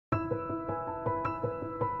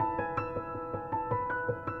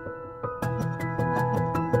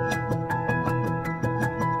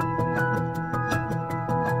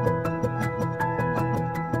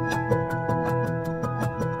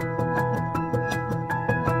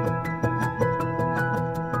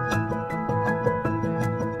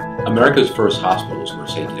America's first hospitals were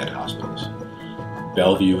safety net hospitals.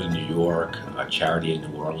 Bellevue in New York, Charity in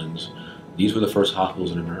New Orleans, these were the first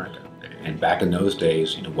hospitals in America. And back in those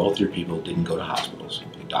days, wealthier people didn't go to hospitals.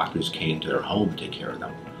 Doctors came to their home to take care of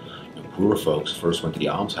them. Poorer folks first went to the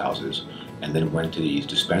almshouses and then went to these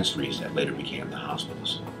dispensaries that later became the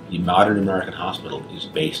hospitals. The modern American hospital is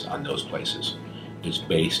based on those places. It's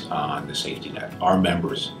based on the safety net. Our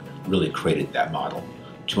members really created that model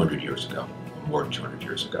 200 years ago, or more than 200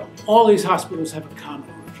 years ago. All these hospitals have a common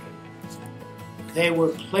origin. They were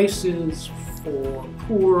places for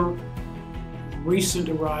poor, recent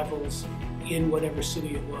arrivals in whatever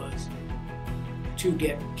city it was to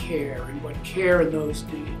get care. And what care in those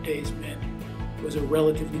days meant was a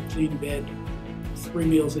relatively clean bed, 3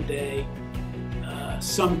 meals a day,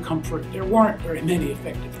 some comfort. There weren't very many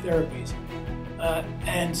effective therapies.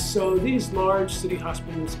 And so these large city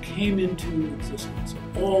hospitals came into existence,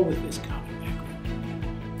 all with this common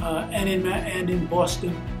background. And in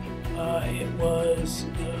Boston, it was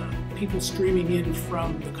people streaming in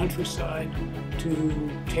from the countryside to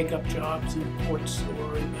take up jobs in ports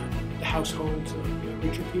or in the households of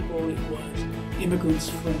richer people. It was immigrants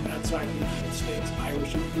from outside the United States,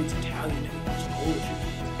 Irish immigrants, Italian immigrants, Polish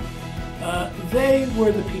immigrants. They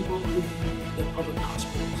were the people who the public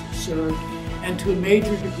hospitals served, and to a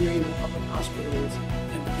major degree, the public hospitals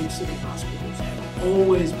and the big city hospitals have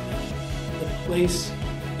always been the place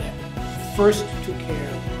that first took care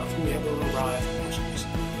of whoever arrived most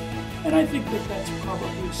recently. And I think that that's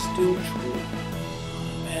probably still true.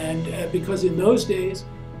 And because in those days,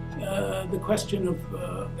 the question of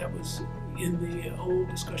that was in the old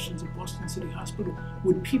discussions of Boston City Hospital,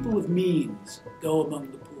 would people of means go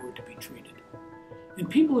among the poor to be treated? And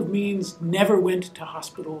people of means never went to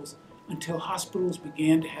hospitals until hospitals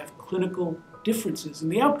began to have clinical differences in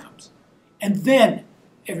the outcomes. And then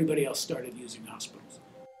everybody else started using hospitals.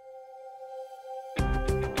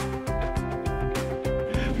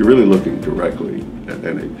 If you're really looking directly at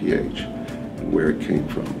NAPH and where it came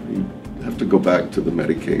from, you have to go back to the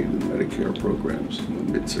Medicaid and Medicare programs in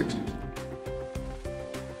the mid-60s.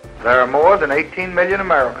 There are more than 18 million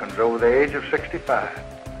Americans over the age of 65.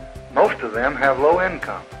 Most of them have low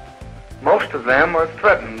income. Most of them are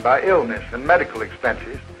threatened by illness and medical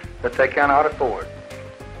expenses that they cannot afford.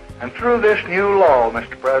 And through this new law,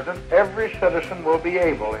 Mr. President, every citizen will be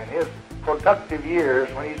able in his productive years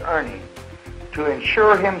when he's earning to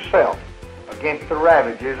insure himself against the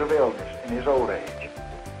ravages of illness in his old age.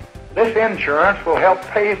 This insurance will help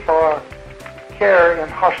pay for care in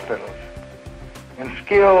hospitals, in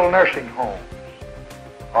skilled nursing homes,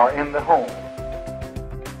 or in the home.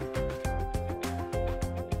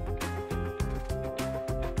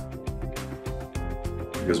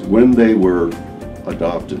 Because when they were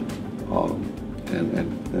adopted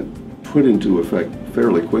and put into effect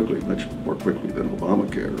fairly quickly, much more quickly than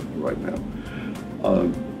Obamacare right now,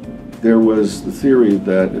 there was the theory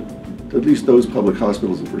that at least those public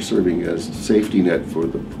hospitals that were serving as a safety net for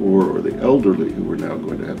the poor or the elderly who were now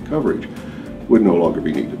going to have coverage would no longer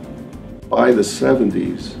be needed. By the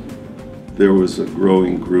 70s, there was a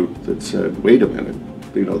growing group that said, wait a minute,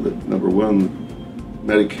 that number one,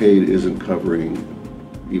 Medicaid isn't covering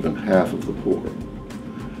even half of the poor.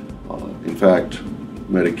 In fact,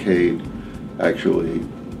 Medicaid actually,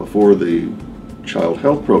 before the child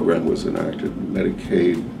health program was enacted,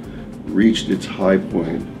 Medicaid reached its high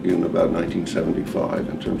point in about 1975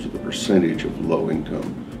 in terms of the percentage of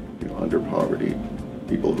low-income, under poverty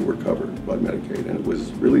people who were covered by Medicaid, and it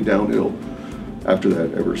was really downhill after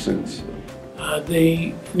that ever since.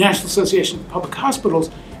 The National Association of Public Hospitals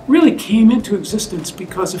really came into existence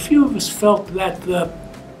because a few of us felt that the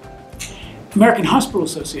American Hospital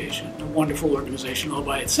Association, a wonderful organization all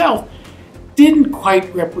by itself, didn't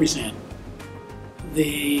quite represent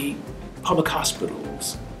the public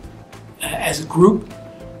hospitals as a group,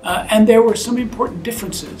 and there were some important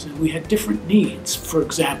differences, and we had different needs. For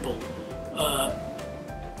example,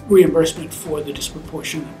 reimbursement for the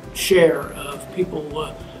disproportionate share of people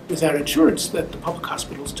without insurance that the public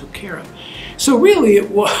hospitals took care of. So really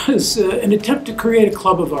it was an attempt to create a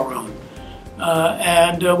club of our own.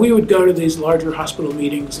 And we would go to these larger hospital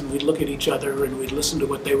meetings and we'd look at each other and we'd listen to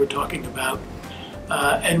what they were talking about.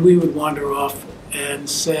 And we would wander off and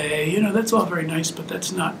say, that's all very nice, but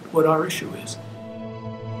that's not what our issue is.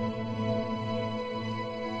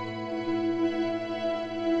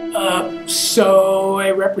 So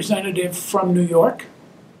a representative from New York,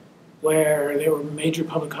 where there were major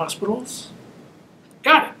public hospitals,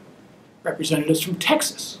 got it. Representatives from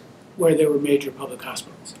Texas, where there were major public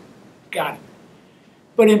hospitals, got it.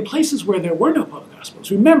 But in places where there were no public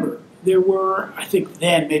hospitals, remember, there were, I think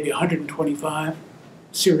then, maybe 125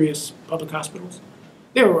 serious public hospitals.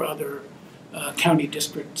 There were other county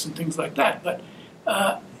districts and things like that, but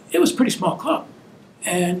it was a pretty small club.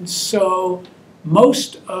 And so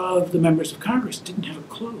most of the members of Congress didn't have a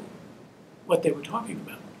clue what they were talking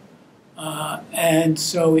about. And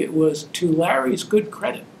so it was to Larry's good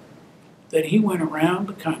credit that he went around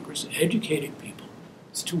the Congress educating people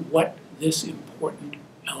as to what this important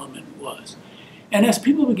element was. And as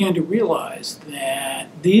people began to realize that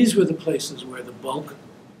these were the places where the bulk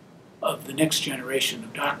of the next generation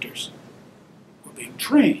of doctors were being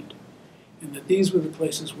trained, and that these were the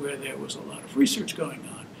places where there was a lot of research going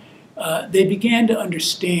on, they began to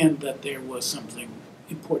understand that there was something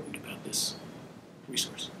important about this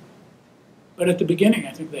resource. But at the beginning,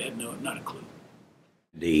 I think they had not a clue.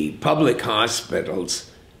 The public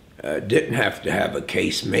hospitals didn't have to have a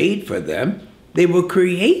case made for them. They were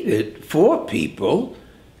created for people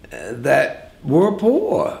that were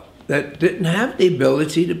poor, that didn't have the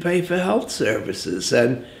ability to pay for health services.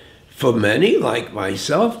 And for many, like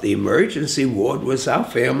myself, the emergency ward was our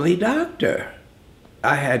family doctor.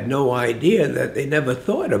 I had no idea that they never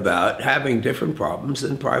thought about having different problems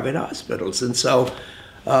in private hospitals. And so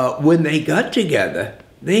when they got together,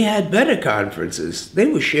 they had better conferences. They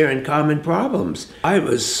were sharing common problems. I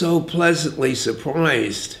was so pleasantly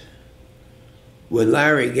surprised when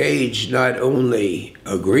Larry Gage not only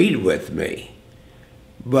agreed with me,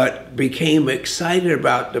 but became excited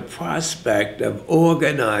about the prospect of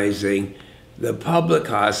organizing the public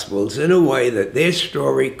hospitals in a way that their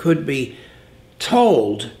story could be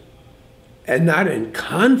told, and not in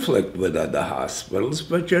conflict with other hospitals,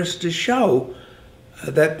 but just to show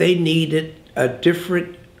that they needed a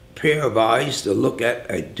different pair of eyes to look at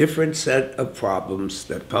a different set of problems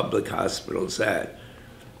that public hospitals had.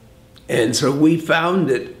 And so we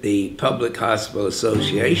founded the Public Hospital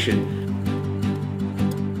Association.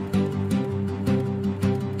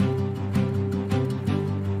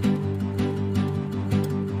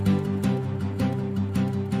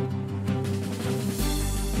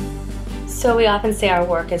 So we often say our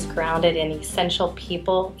work is grounded in essential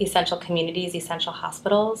people, essential communities, essential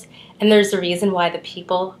hospitals, and there's a reason why the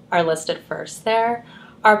people are listed first there.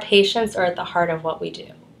 Our patients are at the heart of what we do.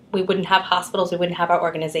 We wouldn't have hospitals, we wouldn't have our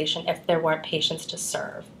organization if there weren't patients to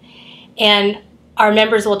serve. And our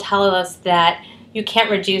members will tell us that you can't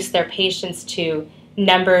reduce their patients to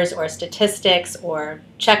numbers or statistics or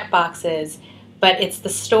check boxes, but it's the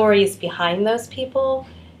stories behind those people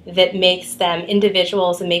that makes them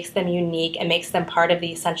individuals and makes them unique and makes them part of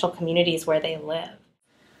the essential communities where they live.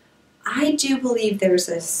 I do believe there's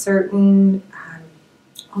a certain,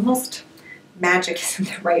 almost magic isn't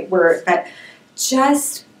the right word, but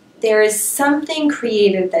just there is something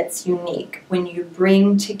created that's unique when you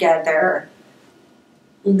bring together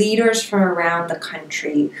leaders from around the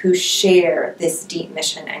country who share this deep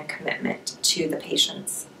mission and commitment to the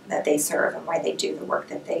patients that they serve and why they do the work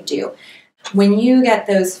that they do. When you get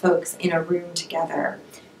those folks in a room together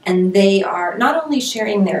and they are not only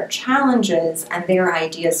sharing their challenges and their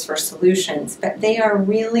ideas for solutions, but they are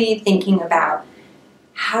really thinking about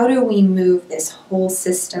how do we move this whole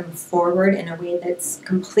system forward in a way that's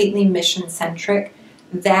completely mission-centric,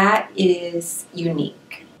 that is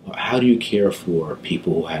unique. How do you care for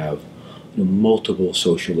people who have multiple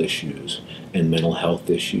social issues and mental health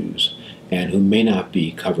issues and who may not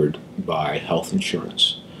be covered by health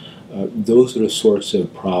insurance? Those are the sorts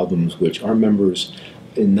of problems which our members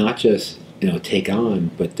not just take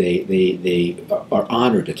on, but they are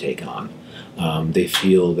honored to take on. They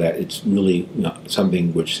feel that it's really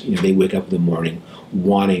something which they wake up in the morning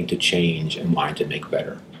wanting to change and wanting to make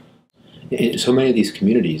better. In so many of these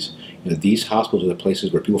communities, these hospitals are the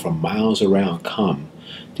places where people from miles around come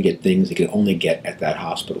to get things they can only get at that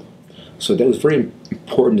hospital. So that was very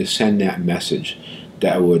important to send that message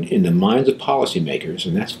that would, in the minds of policymakers,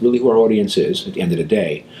 and that's really who our audience is at the end of the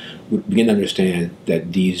day, would begin to understand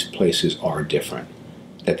that these places are different,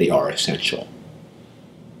 that they are essential.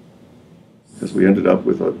 Because we ended up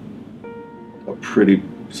with a pretty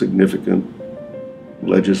significant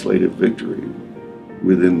legislative victory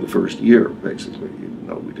within the first year, basically, even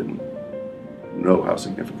though we didn't know how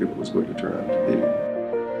significant it was going to turn out to be.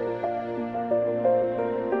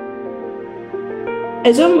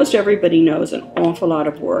 As almost everybody knows, an awful lot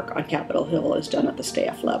of work on Capitol Hill is done at the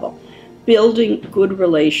staff level. Building good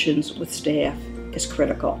relations with staff is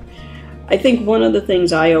critical. I think one of the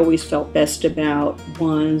things I always felt best about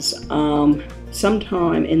was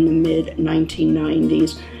sometime in the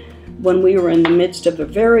mid-1990s, when we were in the midst of a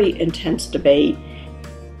very intense debate,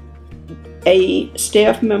 a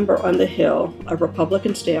staff member on the Hill, a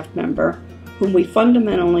Republican staff member, whom we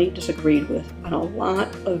fundamentally disagreed with on a lot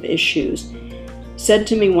of issues, said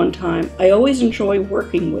to me one time, "I always enjoy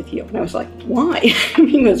working with you." And I was like, "Why?"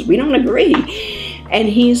 Because we don't agree. And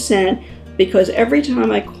he said, "Because every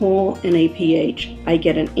time I call an APH, I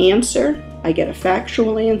get an answer, I get a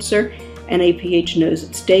factual answer, and APH knows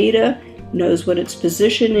its data, knows what its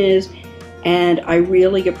position is, and I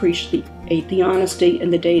really appreciate the honesty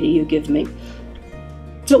and the data you give me."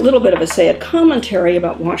 It's a little bit of a sad commentary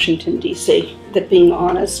about Washington, D.C., that being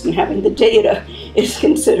honest and having the data is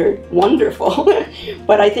considered wonderful.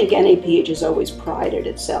 But I think NAPH has always prided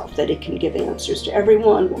itself that it can give answers to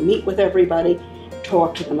everyone, will meet with everybody,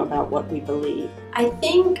 talk to them about what we believe. I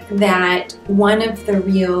think that one of the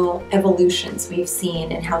real evolutions we've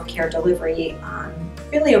seen in healthcare delivery,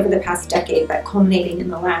 really over the past decade, but culminating in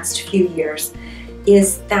the last few years,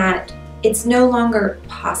 is that it's no longer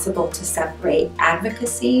possible to separate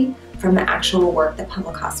advocacy from the actual work that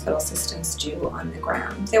public hospital systems do on the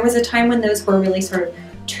ground. There was a time when those were really sort of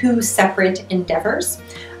two separate endeavors,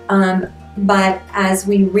 but as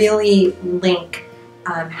we really link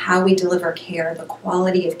how we deliver care, the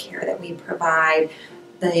quality of care that we provide,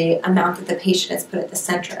 the amount that the patient is put at the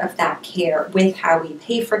center of that care, with how we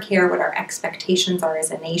pay for care, what our expectations are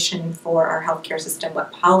as a nation for our healthcare system,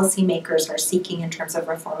 what policymakers are seeking in terms of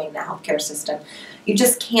reforming the healthcare system. You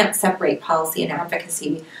just can't separate policy and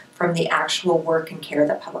advocacy from the actual work and care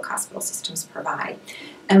that public hospital systems provide.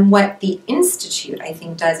 And what the Institute, I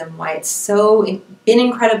think, does, and why it's been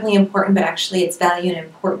incredibly important, but actually its value and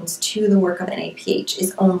importance to the work of NAPH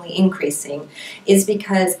is only increasing, is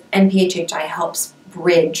because NPHHI helps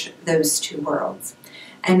bridge those two worlds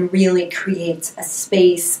and really creates a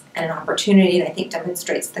space and an opportunity, and I think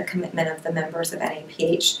demonstrates the commitment of the members of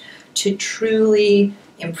NAPH to truly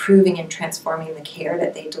improving and transforming the care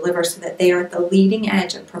that they deliver so that they are at the leading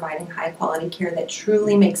edge of providing high quality care that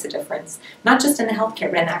truly makes a difference, not just in the healthcare,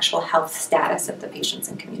 but in the actual health status of the patients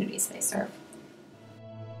and communities they serve.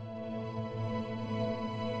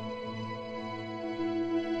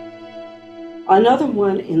 Another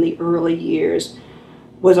one in the early years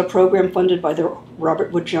was a program funded by the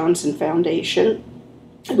Robert Wood Johnson Foundation.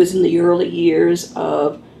 It was in the early years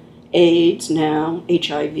of AIDS, now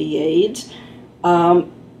HIV/AIDS.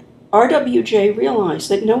 RWJ realized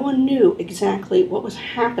that no one knew exactly what was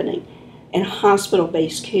happening in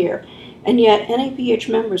hospital-based care, and yet NAPH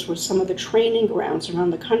members were some of the training grounds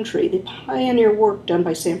around the country. The pioneer work done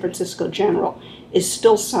by San Francisco General is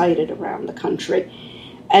still cited around the country.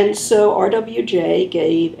 And so RWJ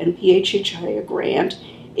gave NPHHI a grant.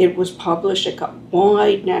 It was published, it got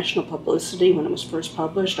wide national publicity when it was first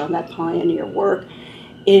published on that pioneer work,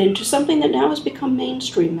 into something that now has become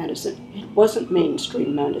mainstream medicine. It wasn't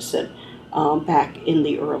mainstream medicine back in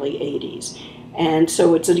the early 80s. And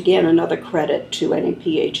so it's, again, another credit to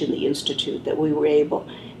NAPH and the Institute that we were able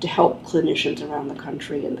to help clinicians around the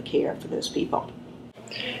country in the care for those people.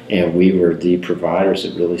 And we were the providers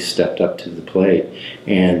that really stepped up to the plate.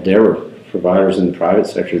 And there were providers in the private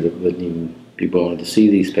sector that wouldn't even be willing to see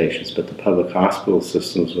these patients, but the public hospital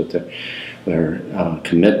systems, with their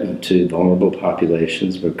commitment to vulnerable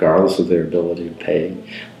populations, regardless of their ability to pay,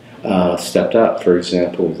 stepped up. For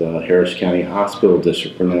example, the Harris County Hospital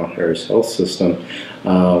District, or now Harris Health System,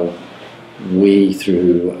 we,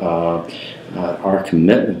 through our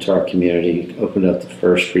commitment to our community, opened up the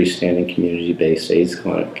first freestanding community-based AIDS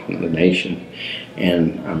clinic in the nation.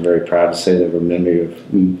 And I'm very proud to say that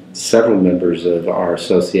we're several members of our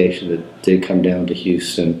association that did come down to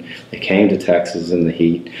Houston. They came to Texas in the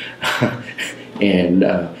heat and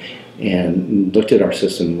looked at our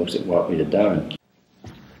system and looked at what we had done. I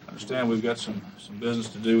understand we've got some business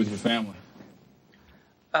to do with your family.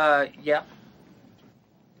 Yeah.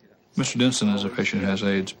 Mr. Denson is a patient who has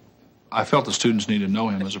AIDS. I felt the students need to know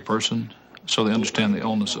him as a person so they understand the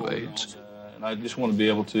illness of AIDS. And I just want to be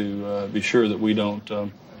able to be sure that we don't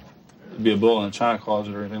be a bull in a china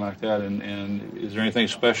closet or anything like that. And is there anything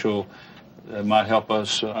special that might help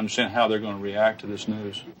us understand how they're going to react to this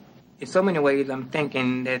news? In so many ways, I'm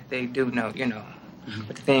thinking that they do know, you know. Mm-hmm.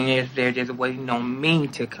 But the thing is, they're just waiting on me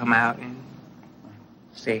to come out and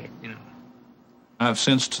say it, you know. I've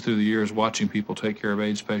sensed through the years watching people take care of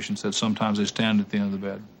AIDS patients that sometimes they stand at the end of the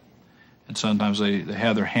bed. And sometimes they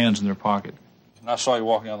have their hands in their pocket. And I saw you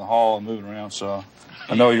walking down the hall and moving around, so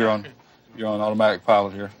I know you're on automatic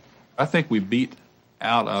pilot here. I think we beat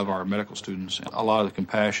out of our medical students a lot of the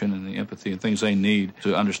compassion and the empathy and things they need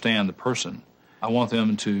to understand the person. I want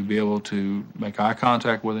them to be able to make eye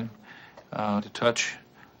contact with him, to touch,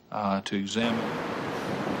 to examine.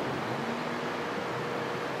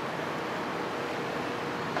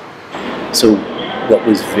 So what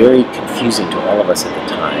was very confusing to all of us at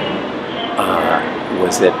the time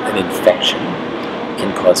was that an infection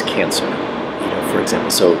can cause cancer. You know, for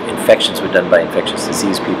example. So infections were done by infectious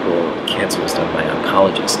disease people, cancer was done by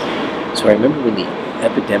oncologists. So I remember when the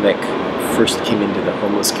epidemic first came into the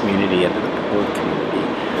homeless community, into the poor community,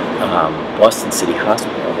 Boston City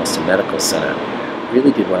Hospital, Boston Medical Center,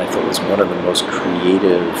 really did what I thought was one of the most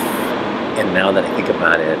creative, and now that I think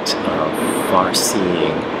about it,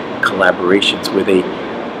 far-seeing collaborations where they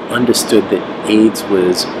understood that AIDS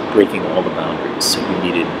was breaking all the boundaries. So you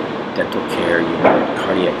needed dental care, you needed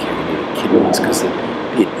cardiac care, you needed kidneys, because the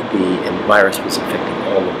virus was infecting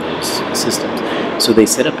all of those systems. So they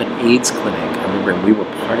set up an AIDS clinic. I remember, and we were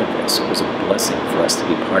part of this. It was a blessing for us to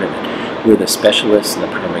be part of it, where the specialists and the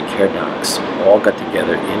primary care docs all got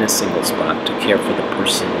together in a single spot to care for the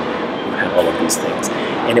person who had all of these things.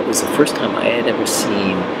 And it was the first time I had ever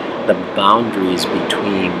seen the boundaries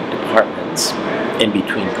between departments and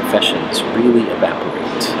between professions really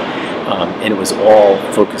evaporate. And it was all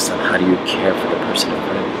focused on how do you care for the person in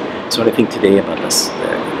front of you. So what I think today about this,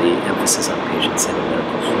 the emphasis on patient-centered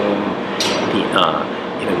medical home,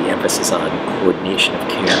 the emphasis on coordination of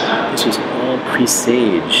care, this was all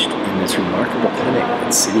presaged in this remarkable clinic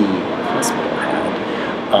that City Hospital had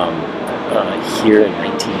here in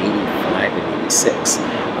 1985 and 86.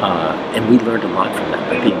 And we learned a lot from that.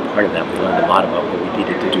 By being part of that, we learned a lot about what we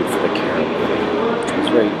needed to do for the care of the living. It was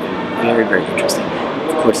very, very, very interesting.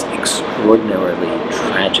 Of course, extraordinarily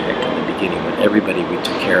tragic in the beginning when everybody we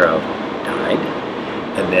took care of died.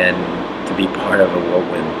 And then to be part of a world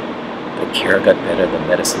when the care got better, the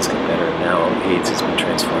medicines got better, and now AIDS has been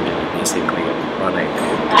transformed into basically a chronic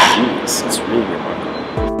disease. It's really remarkable.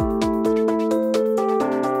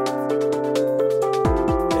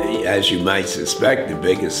 As you might suspect, the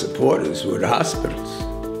biggest supporters were the hospitals.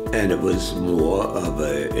 And it was more of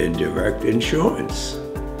an indirect insurance.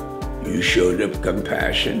 You showed up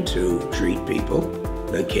compassion to treat people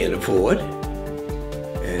that can't afford,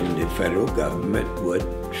 and the federal government would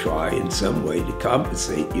try in some way to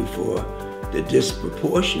compensate you for the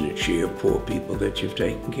disproportionate share of poor people that you've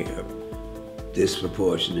taken care of.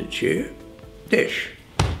 Disproportionate share, dish.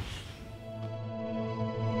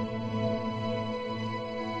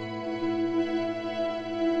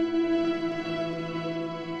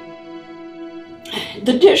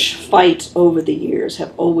 The dish fights over the years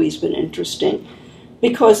have always been interesting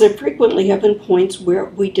because there frequently have been points where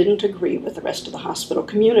we didn't agree with the rest of the hospital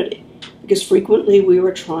community, because frequently we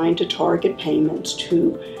were trying to target payments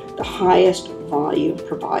to the highest volume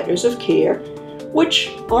providers of care, which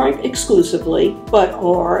aren't exclusively, but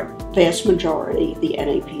are vast majority the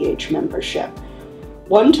NAPH membership.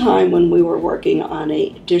 One time when we were working on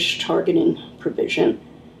a dish targeting provision,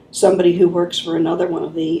 somebody who works for another one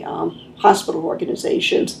of the hospital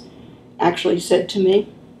organizations actually said to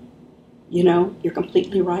me, you know, you're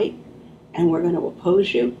completely right, and we're going to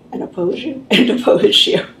oppose you and oppose you and oppose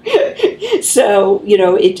you. So, you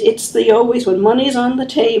know, it's the always, when money's on the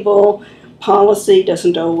table, policy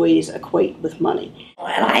doesn't always equate with money.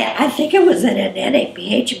 And I think it was at an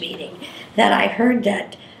NAPH meeting that I heard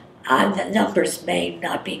that the numbers may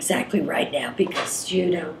not be exactly right now because, you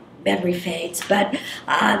know, memory fades, but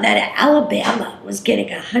that Alabama was getting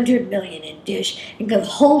 $100 million in dish, and the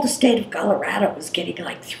whole state of Colorado was getting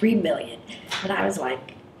like $3 million. And I was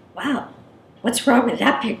like, wow, what's wrong with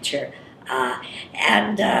that picture?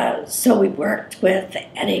 So we worked with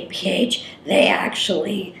NAPH. They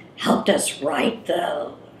actually helped us write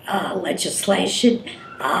the legislation.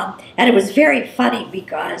 And it was very funny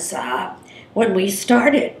because when we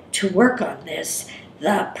started to work on this,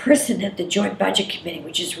 the person at the Joint Budget Committee,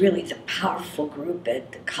 which is really the powerful group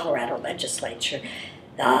at the Colorado legislature,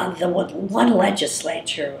 the one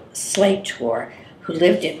legislator, Slator, who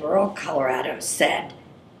lived in rural Colorado, said,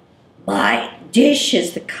 my dish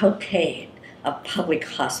is the cocaine of public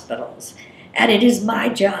hospitals, and it is my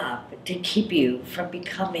job to keep you from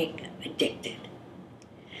becoming addicted.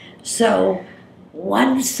 So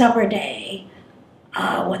one summer day,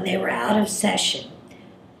 when they were out of session,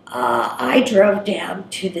 I drove down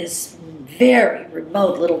to this very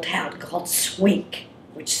remote little town called Swink,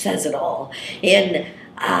 which says it all, in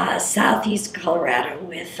southeast Colorado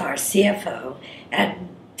with our CFO, and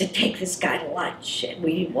to take this guy to lunch. And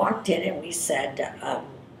we walked in and we said,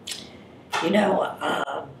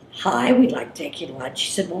 hi, we'd like to take you to lunch.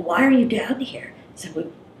 She said, well, why are you down here? I said, we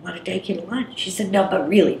want to take you to lunch. She said, no, but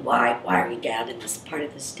really, why? Why are you down in this part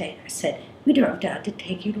of the state? I said, we drove down to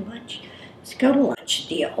take you to lunch. So go to lunch,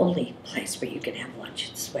 the only place where you can have lunch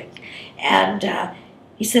in Swing. And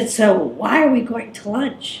he said, so why are we going to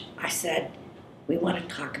lunch? I said, we want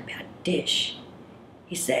to talk about dish.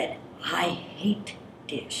 He said, I hate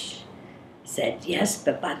dish. I said, yes,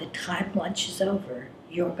 but by the time lunch is over,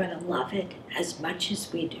 you're going to love it as much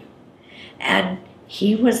as we do. And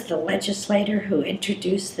he was the legislator who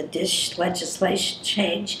introduced the DISH legislation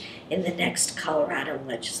change in the next Colorado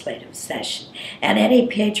legislative session. And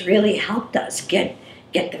NAPH really helped us get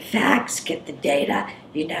the facts, get the data,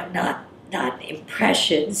 you know, not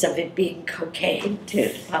impressions of it being cocaine to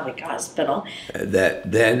the public hospital. That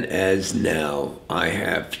then as now, I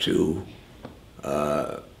have to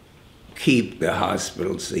keep the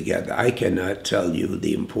hospitals together. I cannot tell you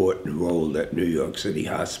the important role that New York City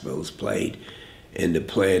hospitals played in the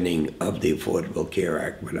planning of the Affordable Care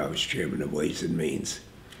Act when I was chairman of Ways and Means.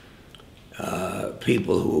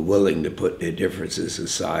 People who were willing to put their differences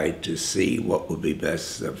aside to see what would be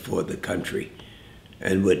best for the country.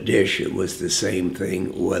 And with DISH, it was the same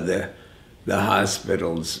thing, whether the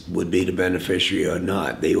hospitals would be the beneficiary or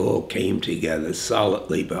not. They all came together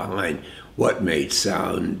solidly behind what made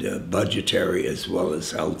sound budgetary as well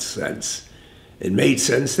as health sense. It made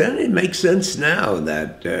sense then, it makes sense now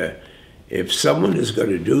that if someone is going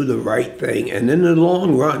to do the right thing and in the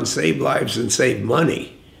long run save lives and save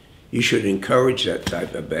money, you should encourage that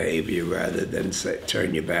type of behavior rather than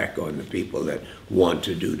turn your back on the people that want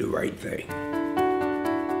to do the right thing.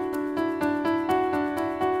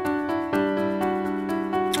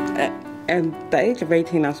 At the age of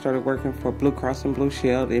 18, I started working for Blue Cross and Blue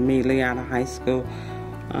Shield immediately out of high school,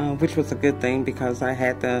 which was a good thing because I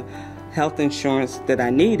had the health insurance that I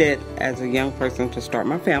needed as a young person to start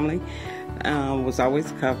my family. Was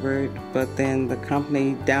always covered, but then the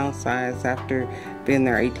company downsized after being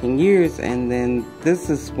there 18 years, and then this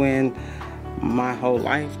is when my whole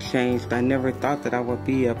life changed. I never thought that I would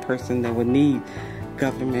be a person that would need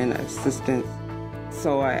government assistance.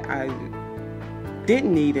 So I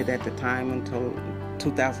didn't need it at the time until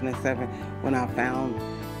 2007 when I found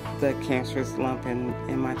the cancerous lump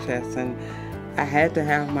in my chest, and I had to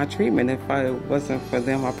have my treatment. If it wasn't for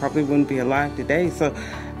them, I probably wouldn't be alive today. So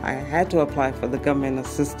I had to apply for the government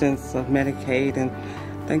assistance of Medicaid, and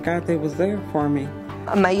thank God they was there for me.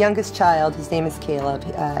 My youngest child, his name is Caleb,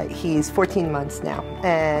 he's 14 months now,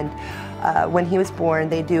 and when he was born,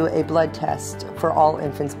 they do a blood test for all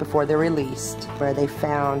infants before they're released, where they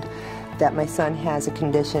found that my son has a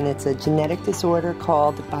condition. It's a genetic disorder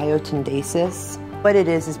called biotendasis. What it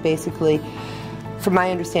is basically, from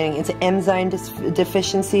my understanding, it's an enzyme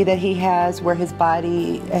deficiency that he has, where his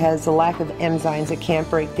body has a lack of enzymes that can't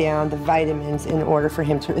break down the vitamins in order for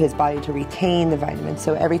his body to retain the vitamins.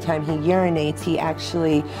 So every time he urinates, he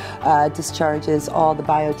actually discharges all the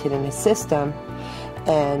biotin in his system.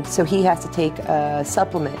 And so he has to take a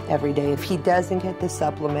supplement every day. If he doesn't get the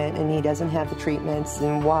supplement and he doesn't have the treatments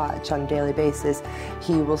and watch on a daily basis,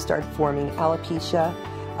 he will start forming alopecia,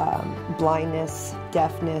 blindness,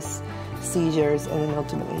 deafness, seizures, and then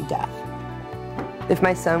ultimately death. If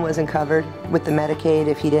my son wasn't covered with the Medicaid,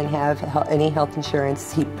 if he didn't have any health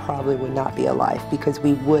insurance, he probably would not be alive, because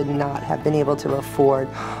we would not have been able to afford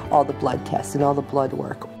all the blood tests and all the blood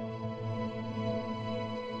work.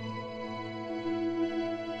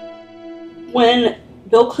 When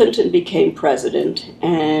Bill Clinton became president,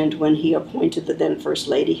 and when he appointed the then First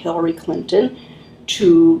Lady Hillary Clinton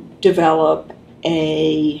to develop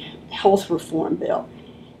a health reform bill,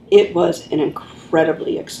 it was an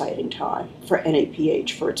incredibly exciting time for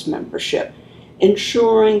NAPH, for its membership.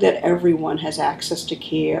 Ensuring that everyone has access to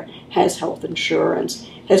care, has health insurance,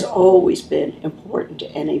 has always been important to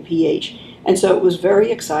NAPH. And so it was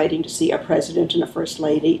very exciting to see a president and a First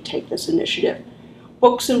Lady take this initiative.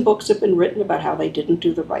 Books and books have been written about how they didn't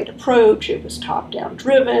do the right approach, it was top-down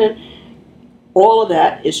driven. All of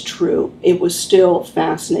that is true. It was still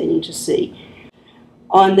fascinating to see.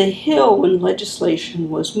 On the Hill, when legislation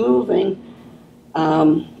was moving,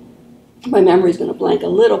 my memory's going to blank a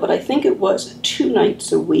little, but I think it was 2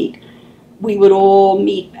 nights a week, we would all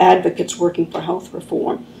meet advocates working for health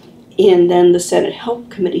reform in then the Senate Health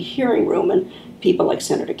Committee hearing room, and people like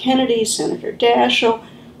Senator Kennedy, Senator Daschle,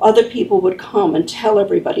 other people would come and tell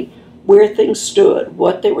everybody where things stood,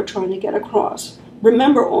 what they were trying to get across.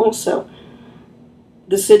 Remember also,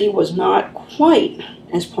 the city was not quite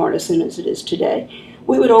as partisan as it is today.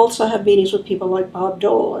 We would also have meetings with people like Bob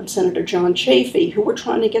Dole and Senator John Chafee, who were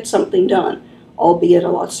trying to get something done, albeit a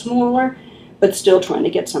lot smaller, but still trying to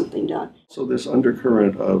get something done. So this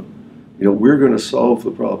undercurrent of, we're going to solve the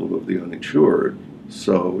problem of the uninsured,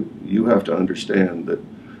 so you have to understand that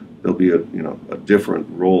there'll be a different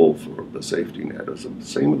role for the safety net. It's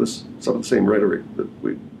some of the same rhetoric that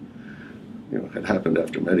we had happened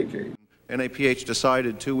after Medicaid. NAPH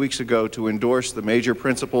decided 2 weeks ago to endorse the major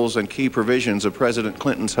principles and key provisions of President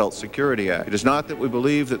Clinton's Health Security Act. It is not that we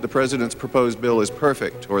believe that the President's proposed bill is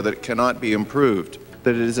perfect or that it cannot be improved.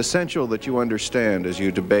 that it is essential that you understand as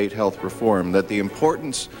you debate health reform that the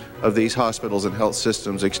importance of these hospitals and health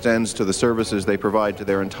systems extends to the services they provide to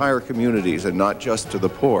their entire communities and not just to the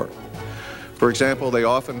poor. For example, they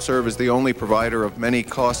often serve as the only provider of many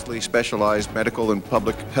costly, specialized medical and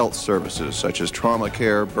public health services, such as trauma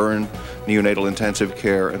care, burn, neonatal intensive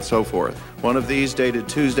care, and so forth. One of these, dated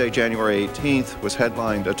Tuesday, January 18th, was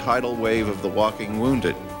headlined "A Tidal Wave of the Walking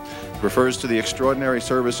Wounded." It refers to the extraordinary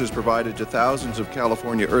services provided to thousands of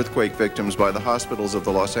California earthquake victims by the hospitals of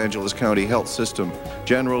the Los Angeles County Health System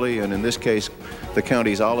generally, and in this case, the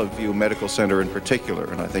county's Olive View Medical Center in particular.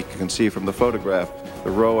 And I think you can see from the photograph the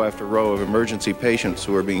row after row of emergency patients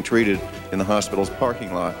who are being treated in the hospital's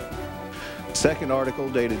parking lot. Second article,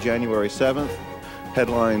 dated January 7th,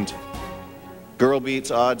 headlined "Girl Beats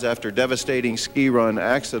Odds After Devastating Ski Run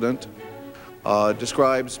Accident,"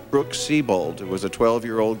 describes Brooke Siebold, who was a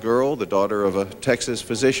 12-year-old girl, the daughter of a Texas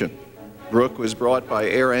physician. Brooke was brought by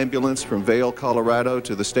air ambulance from Vail, Colorado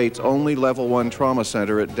to the state's only Level 1 trauma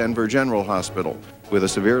center at Denver General Hospital with a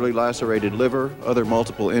severely lacerated liver, other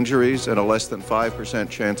multiple injuries, and a less than 5%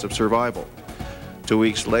 chance of survival. 2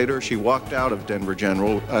 weeks later, she walked out of Denver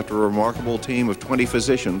General after a remarkable team of 20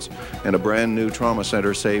 physicians and a brand new trauma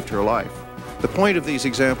center saved her life. The point of these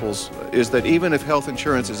examples is that even if health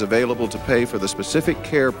insurance is available to pay for the specific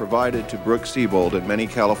care provided to Brooke Siebold and many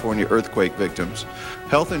California earthquake victims,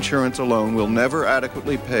 health insurance alone will never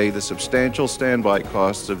adequately pay the substantial standby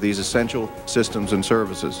costs of these essential systems and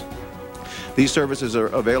services. These services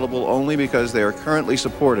are available only because they are currently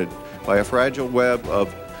supported by a fragile web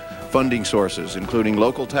of funding sources, including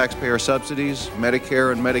local taxpayer subsidies,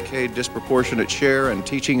 Medicare and Medicaid disproportionate share and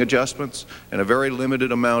teaching adjustments, and a very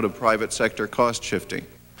limited amount of private sector cost shifting.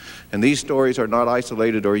 And these stories are not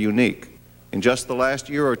isolated or unique. In just the last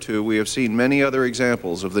year or two, we have seen many other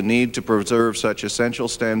examples of the need to preserve such essential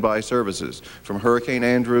standby services, from Hurricane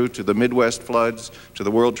Andrew to the Midwest floods, to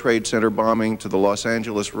the World Trade Center bombing, to the Los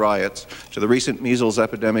Angeles riots, to the recent measles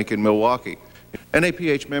epidemic in Milwaukee.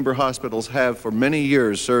 NAPH member hospitals have for many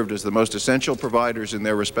years served as the most essential providers in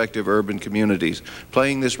their respective urban communities,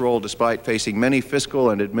 playing this role despite facing many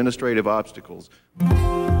fiscal and administrative obstacles.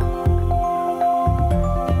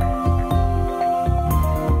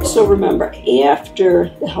 So remember,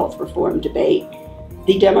 after the health reform debate,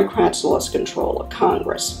 the Democrats lost control of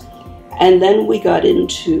Congress. And then we got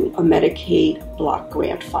into a Medicaid block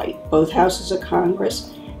grant fight. Both houses of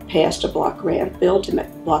Congress passed a block grant bill to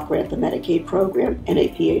block grant the Medicaid program.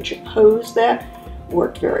 NAPH opposed that,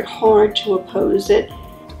 worked very hard to oppose it.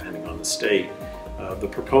 Depending on the state. The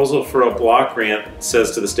proposal for a block grant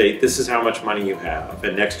says to the state, this is how much money you have,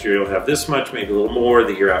 and next year you'll have this much, maybe a little more,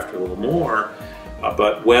 the year after a little more,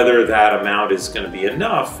 but whether that amount is going to be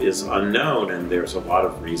enough is unknown, and there's a lot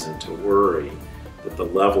of reason to worry that the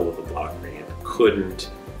level of the block grant couldn't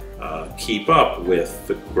keep up with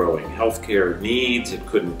the growing healthcare needs. It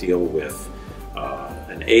couldn't deal with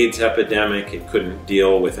an AIDS epidemic. It couldn't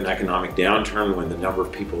deal with an economic downturn when the number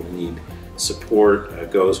of people who need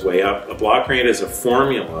support goes way up. A block grant is a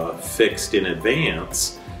formula fixed in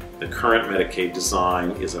advance. The current Medicaid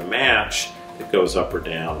design is a match that goes up or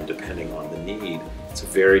down depending on the need. It's a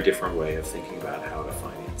very different way of thinking about how to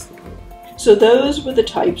finance the program. So those were the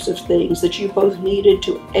types of things that you both needed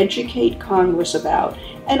to educate Congress about,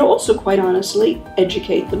 and also, quite honestly,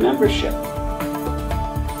 educate the membership.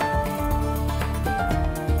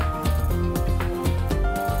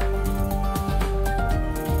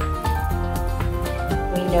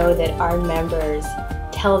 We know that our members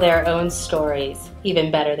tell their own stories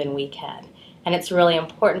even better than we can. And it's really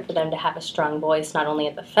important for them to have a strong voice, not only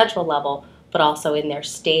at the federal level, but also in their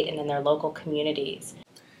state and in their local communities.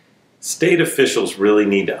 State officials really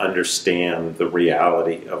need to understand the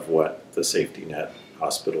reality of what the safety net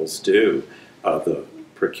hospitals do. The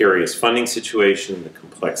precarious funding situation, the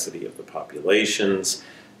complexity of the populations,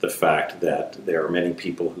 the fact that there are many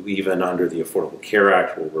people who even under the Affordable Care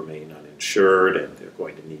Act will remain uninsured and they're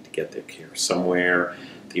going to need to get their care somewhere,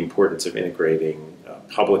 the importance of integrating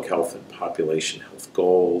public health and population health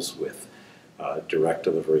goals with direct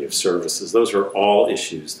delivery of services. Those are all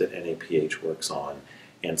issues that NAPH works on,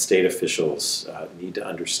 and state officials need to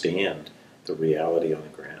understand the reality on the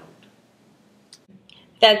ground.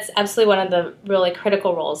 That's absolutely one of the really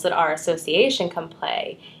critical roles that our association can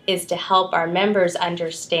play, is to help our members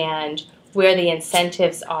understand where the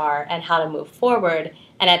incentives are and how to move forward.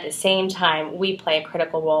 And at the same time, we play a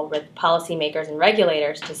critical role with policymakers and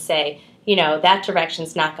regulators to say, you know, that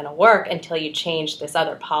direction's not going to work until you change this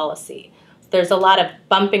other policy. There's a lot of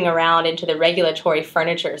bumping around into the regulatory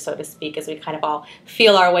furniture, so to speak, as we kind of all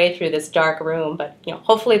feel our way through this dark room. But, you know,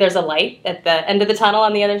 hopefully there's a light at the end of the tunnel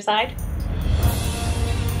on the other side.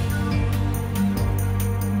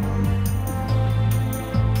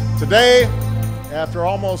 Today, after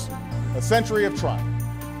almost a century of trying,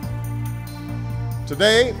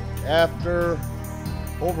 today, after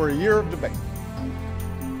over a year of debate,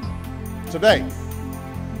 today,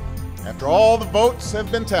 after all the votes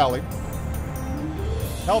have been tallied,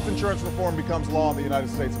 health insurance reform becomes law in the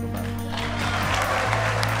United States of America.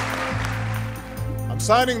 I'm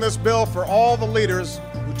signing this bill for all the leaders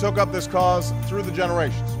who took up this cause through the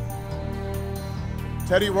generations.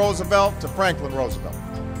 Teddy Roosevelt to Franklin Roosevelt,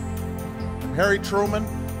 from Harry Truman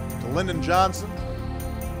to Lyndon Johnson,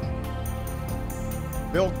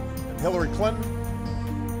 Bill and Hillary Clinton.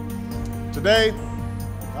 Today,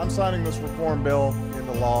 I'm signing this reform bill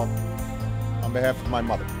into law on behalf of my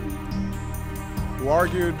mother, who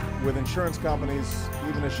argued with insurance companies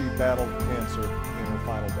even as she battled cancer in her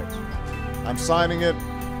final days. I'm signing it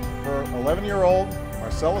for 11-year-old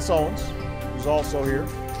Marcellus Owens, who's also here.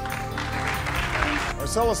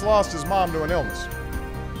 Marcellus lost his mom to an illness.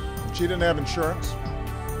 She didn't have insurance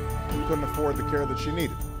and couldn't afford the care that she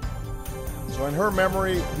needed. So in her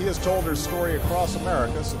memory, he has told her story across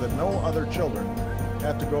America so that no other children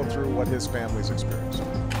have to go through what his family's experienced.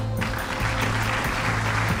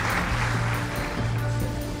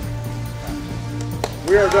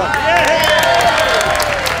 We are done.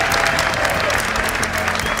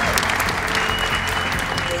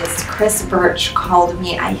 Chris Birch called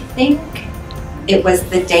me, I think it was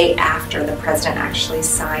the day after the president actually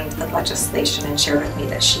signed the legislation, and shared with me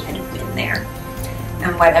that she had been there.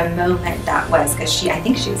 And what a moment that was, because I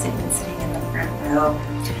think she was even sitting in the front row,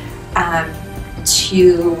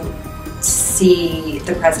 to see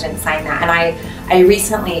the president sign that. And I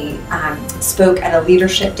recently spoke at a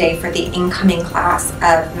leadership day for the incoming class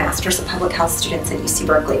of Masters of Public Health students at UC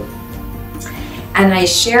Berkeley. And I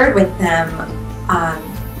shared with them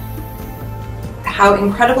how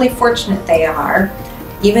incredibly fortunate they are,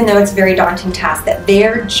 even though it's a very daunting task, that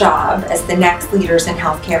their job as the next leaders in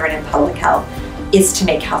healthcare and in public health is to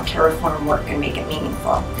make healthcare reform work and make it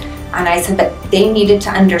meaningful. And I said that they needed to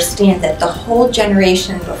understand that the whole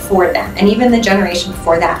generation before them, and even the generation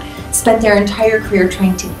before that, spent their entire career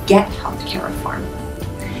trying to get healthcare reform.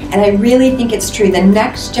 And I really think it's true. The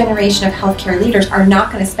next generation of healthcare leaders are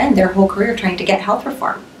not going to spend their whole career trying to get health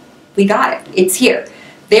reform. We got it. It's here.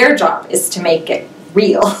 Their job is to make it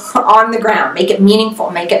real, on the ground, make it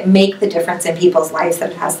meaningful, make the difference in people's lives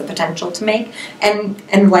that it has the potential to make, and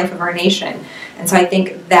the life of our nation. And so I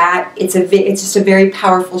think that it's just a very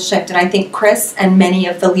powerful shift. And I think Chris and many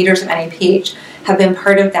of the leaders of NAPH have been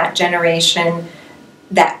part of that generation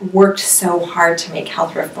that worked so hard to make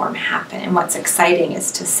health reform happen. And what's exciting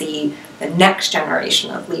is to see the next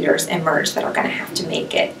generation of leaders emerge that are going to have to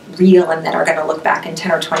make it real, and that are going to look back in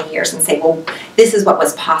 10 or 20 years and say, well, this is what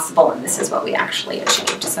was possible and this is what we actually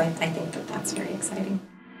achieved. So I think that that's very exciting.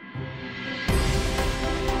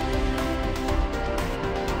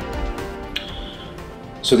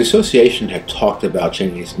 So the association had talked about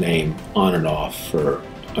changing its name on and off for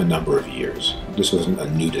a number of years. This wasn't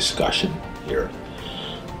a new discussion here.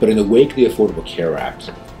 But in the wake of the Affordable Care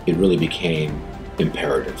Act, it really became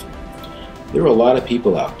imperative. There were a lot of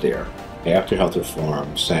people out there after health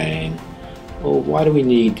reform saying, well, why do we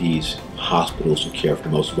need these hospitals to care for the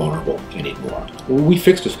most vulnerable anymore? Well, we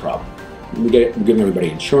fixed this problem. We're giving everybody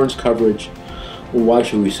insurance coverage. Well, why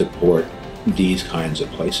should we support these kinds of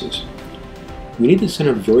places? We need to send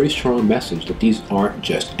a very strong message that these aren't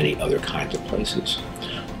just any other kinds of places,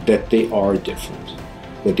 that they are different,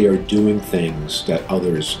 that they are doing things that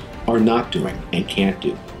others are not doing and can't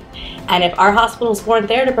do. And if our hospitals weren't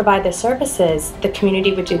there to provide the services, the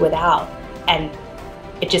community would do without. And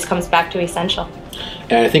it just comes back to essential.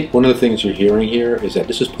 And I think one of the things you're hearing here is that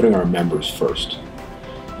this is putting our members first.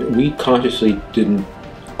 We consciously didn't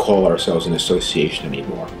call ourselves an association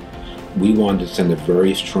anymore. We wanted to send a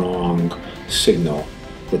very strong signal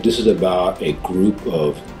that this is about a group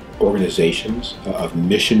of organizations, of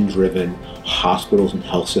mission-driven hospitals and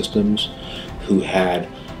health systems who had,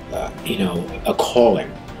 a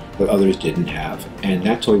calling that others didn't have. And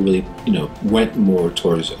that's why we really, went more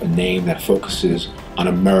towards a name that focuses on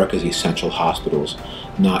America's essential hospitals,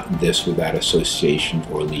 not this or that association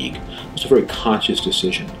or league. It's a very conscious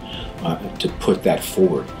decision to put that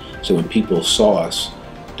forward. So when people saw us,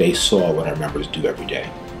 they saw what our members do every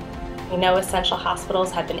day. We know essential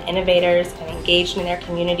hospitals have been innovators and engaged in their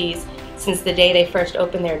communities since the day they first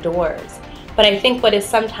opened their doors. But I think what is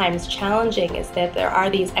sometimes challenging is that there are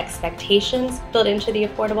these expectations built into the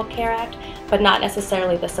Affordable Care Act, but not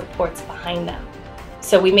necessarily the supports behind them.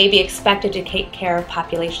 So we may be expected to take care of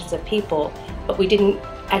populations of people, but we didn't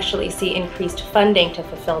actually see increased funding to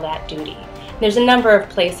fulfill that duty. There's a number of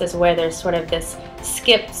places where there's sort of this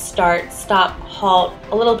skip, start, stop, halt,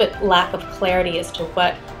 a little bit lack of clarity as to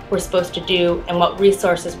what we're supposed to do and what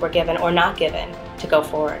resources we're given or not given to go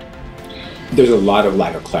forward. There's a lot of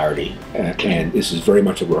lack of clarity, and this is very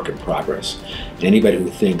much a work in progress. And anybody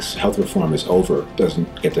who thinks health reform is over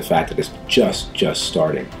doesn't get the fact that it's just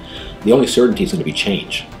starting. The only certainty is going to be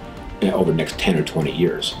change over the next 10 or 20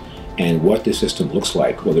 years. And what this system looks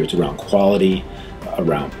like, whether it's around quality,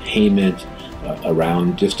 around payment,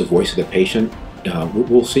 around just the voice of the patient,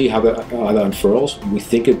 we'll see how that unfurls. We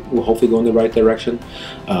think it will hopefully go in the right direction,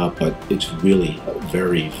 but it's really a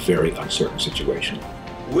very, very uncertain situation.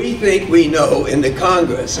 We think we know in the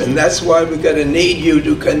Congress, and that's why we're going to need you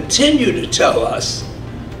to continue to tell us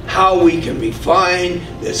how we can refine.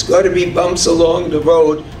 There's going to be bumps along the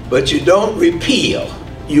road, but you don't repeal,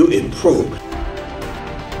 you improve.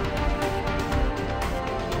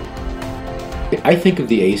 I think of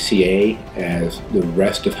the ACA as the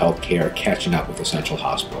rest of healthcare catching up with essential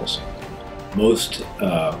hospitals. Most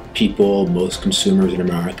people, most consumers in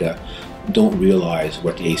America don't realize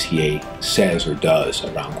what the ACA says or does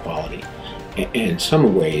around quality. And in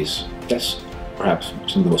some ways, that's perhaps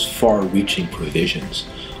some of the most far-reaching provisions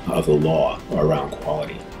of the law around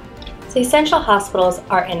quality. So essential hospitals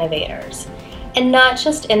are innovators. And not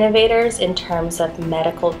just innovators in terms of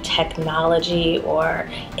medical technology or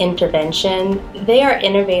intervention, they are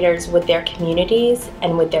innovators with their communities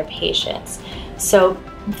and with their patients. So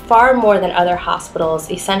far more than other hospitals,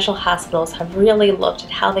 essential hospitals have really looked at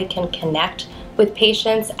how they can connect with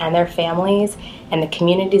patients and their families and the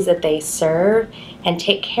communities that they serve and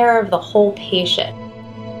take care of the whole patient.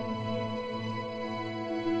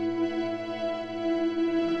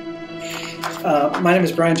 My name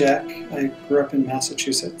is Brian Jack. I grew up in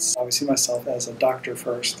Massachusetts. I always see myself as a doctor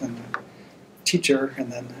first, and a teacher,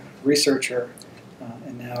 and then a researcher,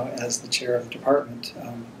 and now as the chair of the department.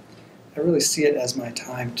 I really see it as my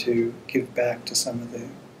time to give back to some of the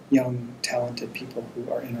young, talented people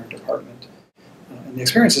who are in our department. And the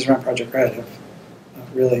experiences around Project Red have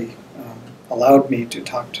really allowed me to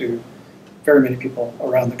talk to very many people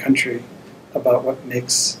around the country about what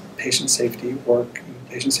makes patient safety work, and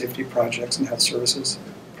patient safety projects and health services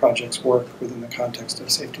projects work within the context of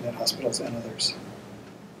safety net hospitals and others.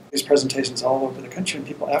 These presentations all over the country, and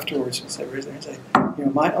people afterwards would say, raise their hand and say, you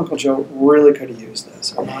know, my Uncle Joe really could have used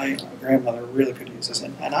this, or my grandmother really could use this.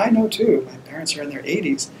 And I know too, my parents are in their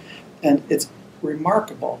 80s, and it's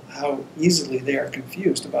remarkable how easily they are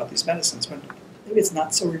confused about these medicines. When maybe it's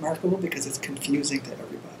not so remarkable because it's confusing to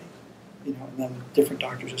everybody. You know, and then different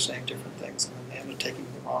doctors are saying different things, and then they end up taking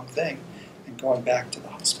the wrong thing and going back to the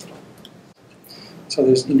hospital. So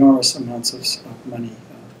there's enormous amounts of money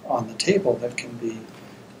on the table that can be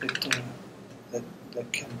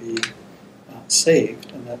that can be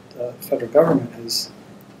saved, and that the federal government has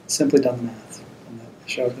simply done the math, and that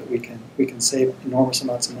showed that we can save enormous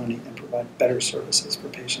amounts of money and provide better services for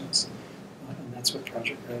patients, and that's what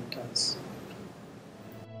Project Red does.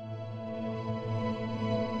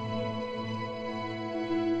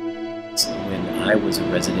 When I was a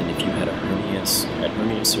resident, if you had a hernia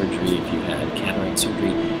surgery, if you had cataract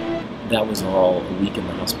surgery, that was all a week in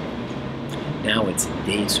the hospital. Now it's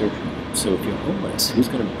day surgery. So if you're homeless, who's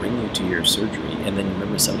going to bring you to your surgery? And then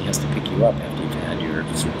remember, somebody has to pick you up after you've had your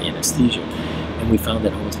anesthesia. And we found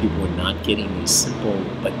that homeless people were not getting these simple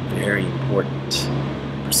but very important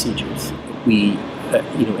procedures. We,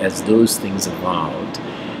 as those things evolved,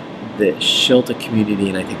 the shelter community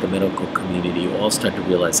and I think the medical community all start to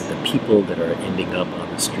realize that the people that are ending up on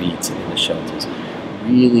the streets and in the shelters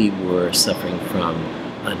really were suffering from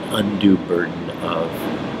an undue burden of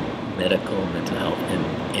medical, mental health,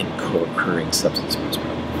 and co-occurring substance abuse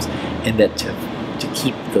problems. And that to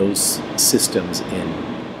keep those systems in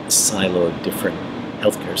siloed different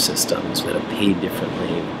healthcare systems that are paid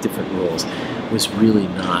differently, with different rules, was really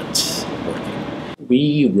not working.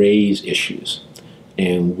 We raise issues,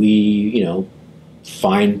 and we,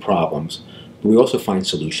 find problems, but we also find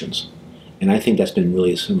solutions. And I think that's been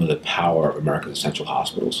really some of the power of America's essential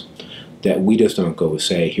hospitals, that we just don't go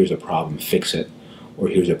say, here's a problem, fix it, or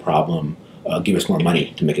here's a problem, give us more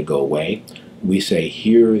money to make it go away. We say,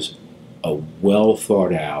 here's a well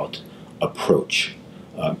thought out approach.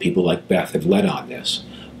 People like Beth have led on this,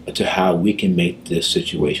 to how we can make this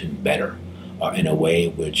situation better in a way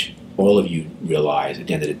which all of you realize at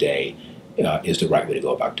the end of the day is the right way to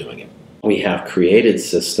go about doing it. We have created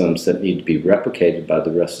systems that need to be replicated by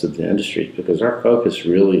the rest of the industry, because our focus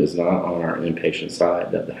really is not on our inpatient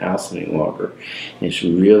side of the house any longer. It's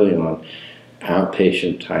really on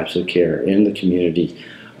outpatient types of care in the community,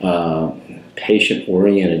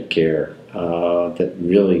 patient-oriented care that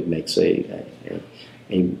really makes a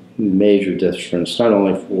a major difference, not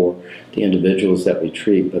only for the individuals that we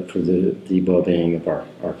treat, but for the well-being of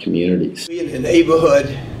our communities. We in the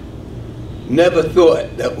neighborhood never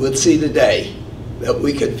thought that we'd see the day that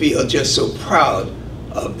we could feel just so proud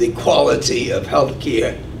of the quality of health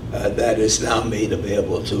care that is now made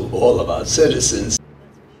available to all of our citizens.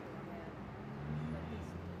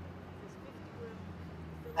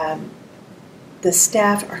 The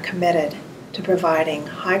staff are committed to providing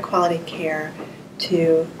high quality care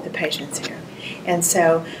to the patients here. And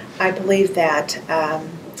so I believe that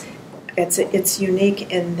it's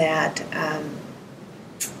unique in that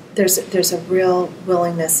there's a real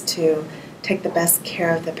willingness to take the best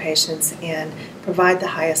care of the patients and provide the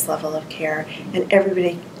highest level of care, and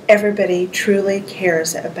everybody truly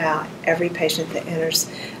cares about every patient that enters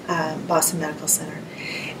Boston Medical Center.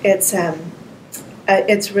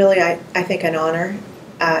 It's really, I think, an honor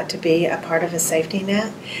to be a part of a safety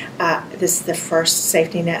net. This is the first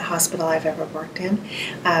safety net hospital I've ever worked in,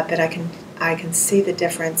 but I can see the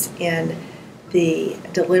difference in the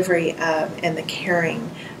delivery of and the caring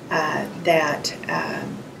that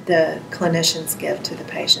the clinicians give to the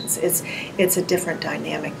patients. It's a different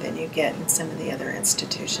dynamic than you get in some of the other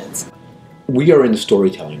institutions. We are in the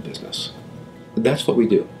storytelling business. That's what we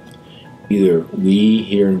do. Either we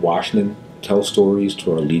here in Washington tell stories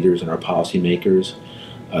to our leaders and our policymakers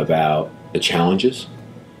about the challenges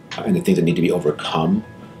and the things that need to be overcome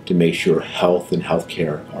to make sure health and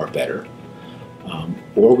healthcare are better.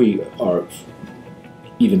 Or we are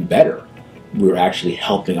even better, we're actually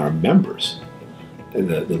helping our members,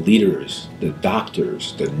 the leaders, the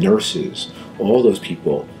doctors, the nurses, all those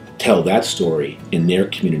people tell that story in their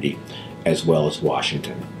community as well as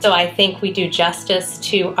Washington. So I think we do justice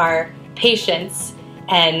to our patients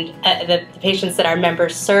and the patients that our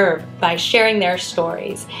members serve by sharing their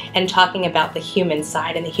stories and talking about the human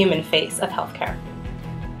side and the human face of healthcare.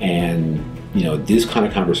 And this kind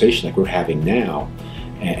of conversation like we're having now,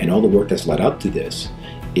 and all the work that's led up to this,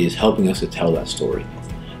 is helping us to tell that story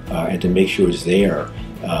and to make sure it's there,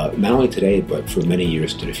 not only today but for many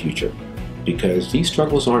years to the future, because these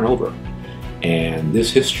struggles aren't over, and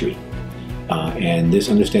this history and this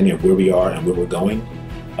understanding of where we are and where we're going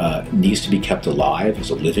needs to be kept alive as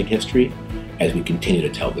a living history as we continue to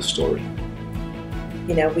tell this story.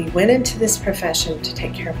 We went into this profession to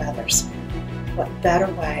take care of others. What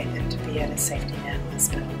better way than to be at a safety net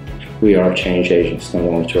hospital? We are change agents not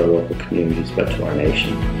only to our local communities but to our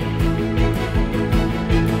nation.